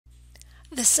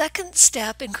The second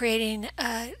step in creating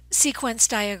a sequence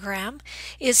diagram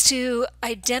is to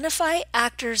identify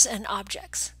actors and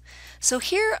objects. So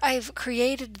here I've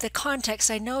created the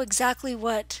context. I know exactly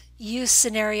what use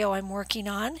scenario I'm working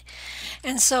on,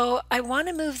 and so I want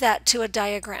to move that to a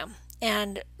diagram.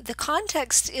 And the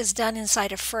context is done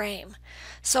inside a frame.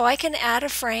 So I can add a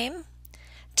frame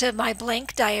to my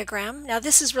blank diagram. Now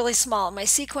this is really small. My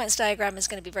sequence diagram is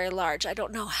going to be very large. I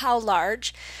don't know how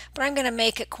large, but I'm going to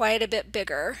make it quite a bit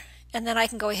bigger, and then I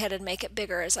can go ahead and make it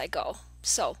bigger as I go.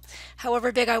 So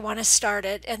however big I want to start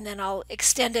it, and then I'll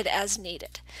extend it as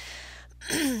needed.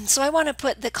 So I want to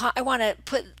put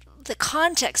the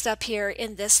context up here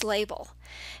in this label.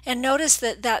 And notice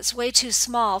that that's way too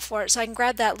small for it, so I can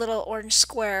grab that little orange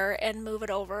square and move it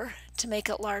over to make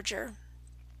it larger.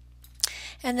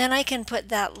 And then I can put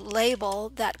that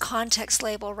label, that context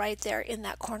label, right there in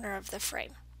that corner of the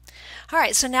frame. All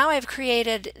right, so now I've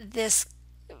created this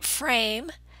frame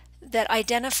that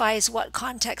identifies what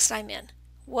context I'm in.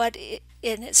 What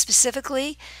in it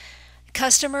specifically,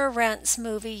 customer rents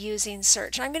movie using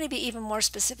search. I'm going to be even more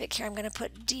specific here. I'm going to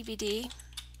put DVD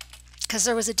because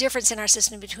there was a difference in our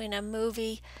system between a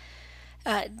movie,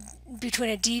 between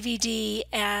a DVD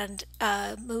and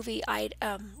a movie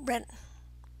rent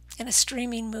and a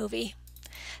streaming movie.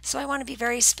 So I want to be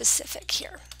very specific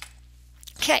here.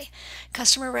 Okay,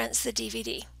 customer rents the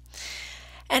DVD.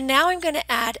 And now I'm going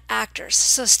to add actors.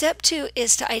 So step 2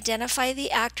 is to identify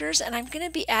the actors, and I'm going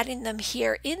to be adding them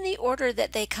here in the order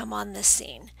that they come on the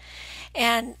scene.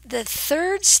 And the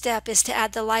third step is to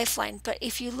add the lifeline. But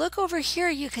if you look over here,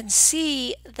 you can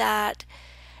see that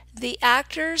the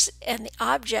actors and the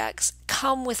objects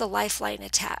come with a lifeline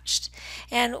attached.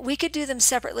 And we could do them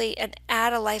separately and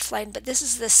add a lifeline, but this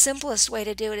is the simplest way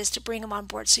to do it, is to bring them on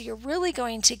board. So you're really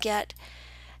going to get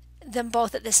them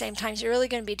both at the same time. So you're really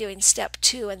going to be doing step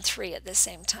 2 and 3 at the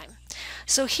same time.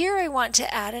 So here I want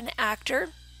to add an actor,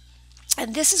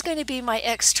 and this is going to be my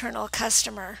external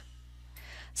customer.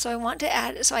 So I want to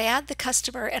add, so I add the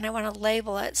customer and I want to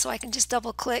label it, so I can just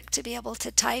double click to be able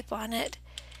to type on it,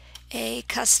 a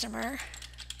customer.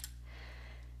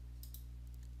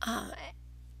 All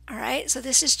right, so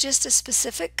this is just a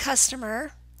specific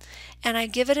customer, and I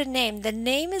give it a name. The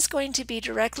name is going to be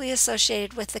directly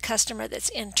associated with the customer that's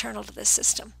internal to the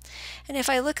system. And if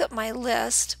I look at my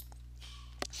list,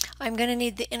 I'm going to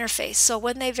need the interface. So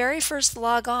when they very first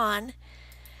log on,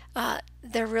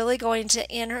 they're really going to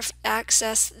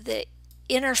access the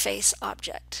interface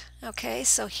object. Okay,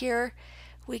 so here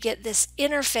we get this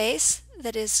interface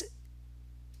that is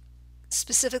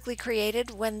specifically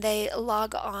created when they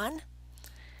log on.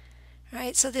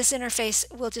 Right, so this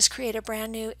interface will just create a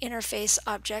brand new interface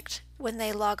object when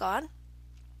they log on.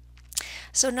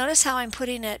 So notice how I'm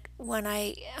putting it when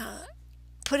I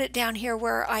put it down here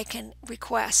where I can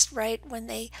request, right, when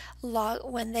they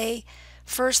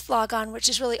first log on, which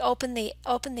is really open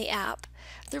the app.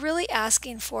 They're really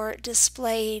asking for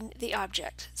displaying the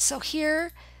object. So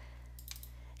here,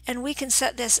 and we can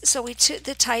set this, so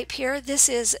the type here, this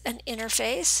is an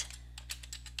interface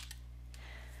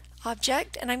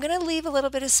object, and I'm going to leave a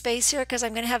little bit of space here because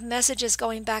I'm going to have messages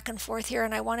going back and forth here,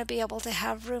 and I want to be able to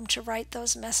have room to write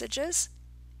those messages.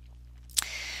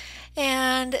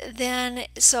 And then,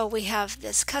 so we have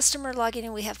this customer logging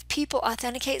in, we have people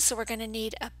authenticate, so we're going to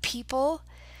need a people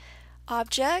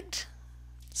object.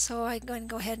 So I'm going to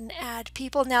go ahead and add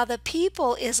people. Now the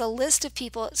people is a list of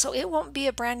people, so it won't be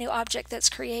a brand new object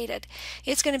that's created.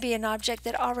 It's going to be an object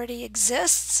that already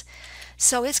exists,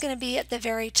 so it's going to be at the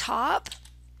very top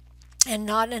and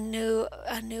not a new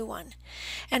one.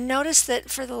 And notice that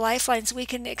for the lifelines we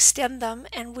can extend them,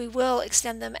 and we will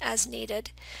extend them as needed.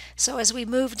 So as we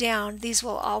move down, these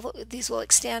will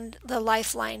extend the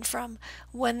lifeline from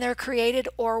when they're created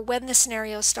or when the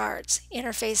scenario starts.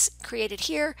 Interface created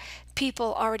here,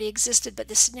 people already existed but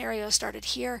the scenario started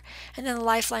here, and then the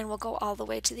lifeline will go all the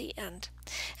way to the end.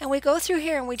 And we go through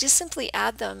here and we just simply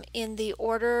add them in the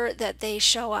order that they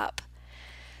show up.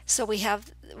 So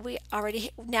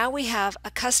now we have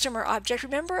a customer object.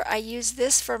 Remember, I used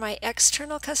this for my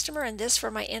external customer and this for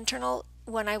my internal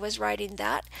when I was writing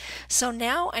that. So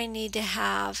now I need to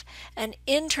have an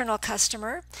internal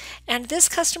customer, and this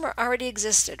customer already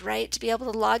existed, right? To be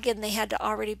able to log in, they had to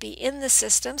already be in the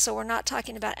system, so we're not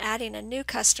talking about adding a new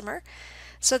customer.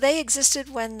 So they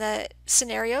existed when the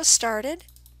scenario started.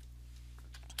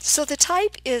 So the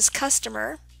type is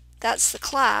customer. That's the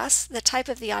class, the type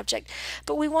of the object,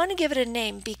 but we want to give it a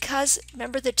name because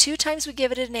remember, the 2 times we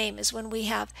give it a name is when we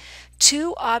have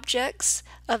 2 objects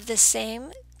of the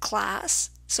same class,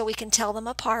 so we can tell them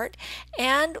apart,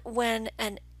 and when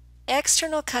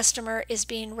external customer is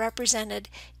being represented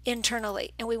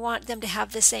internally, and we want them to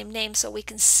have the same name so we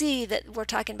can see that we're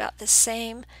talking about the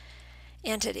same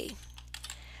entity.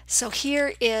 So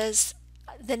here is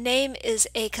the name is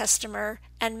a customer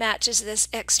and matches this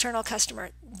external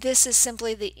customer. This is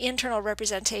simply the internal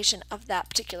representation of that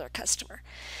particular customer.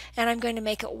 And I'm going to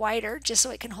make it wider just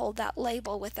so it can hold that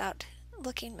label without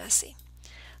looking messy.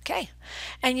 Okay,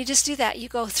 and you just do that. You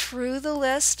go through the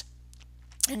list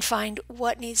and find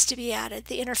what needs to be added.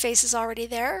 The interface is already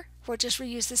there. We'll just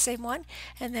reuse the same one.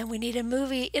 And then we need a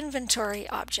movie inventory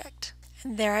object.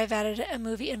 And there I've added a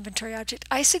movie inventory object.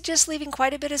 I suggest leaving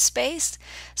quite a bit of space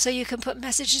so you can put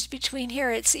messages between here.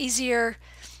 It's easier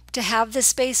to have the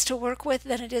space to work with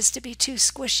than it is to be too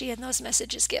squishy, and those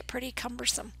messages get pretty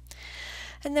cumbersome.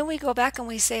 And then we go back and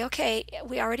we say, okay,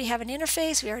 we already have an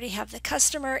interface, we already have the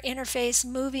customer interface,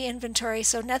 movie inventory,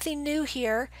 so nothing new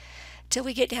here till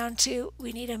we get down to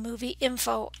we need a movie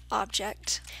info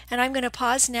object. And I'm going to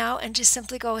pause now and just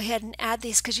simply go ahead and add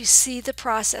these because you see the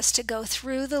process to go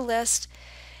through the list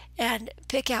and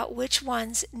pick out which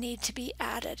ones need to be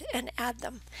added and add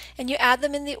them. And you add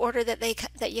them in the order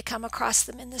that you come across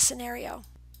them in the scenario.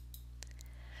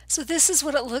 So this is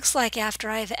what it looks like after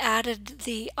I've added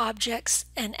the objects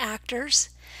and actors.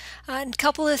 And a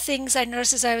couple of things I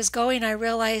noticed as I was going, I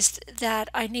realized that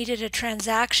I needed a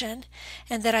transaction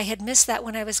and that I had missed that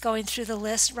when I was going through the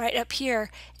list. Right up here,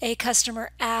 a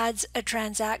customer adds a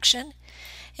transaction.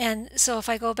 And so if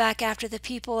I go back after the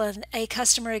people and a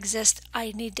customer exists,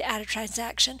 I need to add a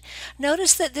transaction.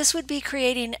 Notice that this would be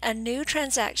creating a new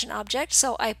transaction object,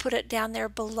 so I put it down there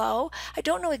below. I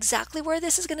don't know exactly where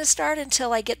this is going to start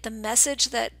until I get the message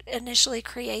that initially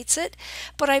creates it,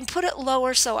 but I put it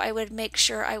lower so I would make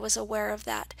sure I was aware of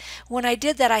that. When I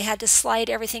did that, I had to slide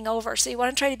everything over, so you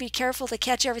want to try to be careful to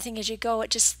catch everything as you go.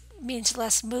 It just means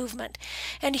less movement.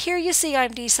 And here you see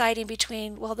I'm deciding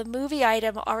between, well, the movie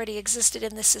item already existed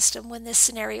in the system when this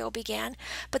scenario began,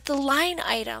 but the line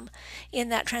item in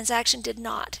that transaction did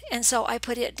not, and so I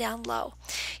put it down low.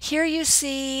 Here you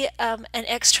see an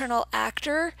external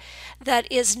actor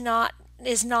that is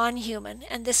non-human,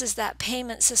 and this is that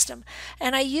payment system.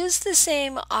 And I used the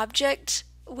same object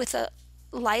with a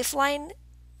lifeline,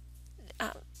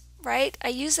 right? I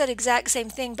use that exact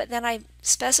same thing, but then I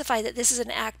specify that this is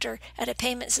an actor at a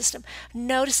payment system.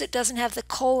 Notice it doesn't have the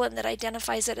colon that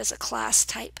identifies it as a class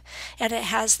type, and it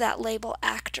has that label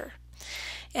actor.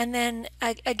 And then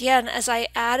again, as I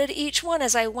added each one,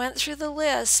 as I went through the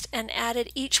list and added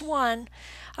each one,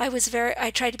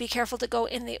 I tried to be careful to go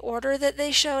in the order that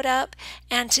they showed up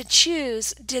and to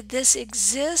choose, did this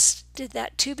exist? Did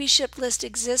that to be shipped list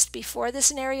exist before the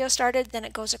scenario started? Then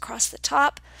it goes across the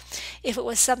top. If it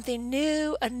was something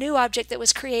new, a new object that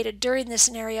was created during the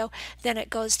scenario, then it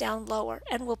goes down lower,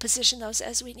 and we'll position those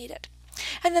as we need it.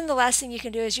 And then the last thing you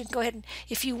can do is you can go ahead and,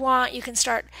 if you want, you can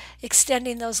start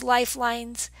extending those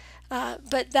lifelines.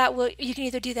 But you can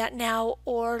either do that now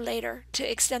or later to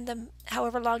extend them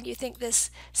however long you think this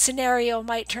scenario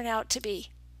might turn out to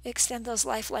be. Extend those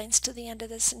lifelines to the end of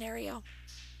the scenario.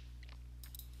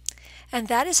 And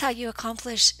that is how you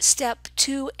accomplish step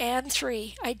 2 and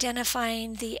 3,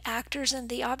 identifying the actors and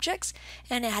the objects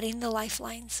and adding the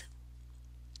lifelines.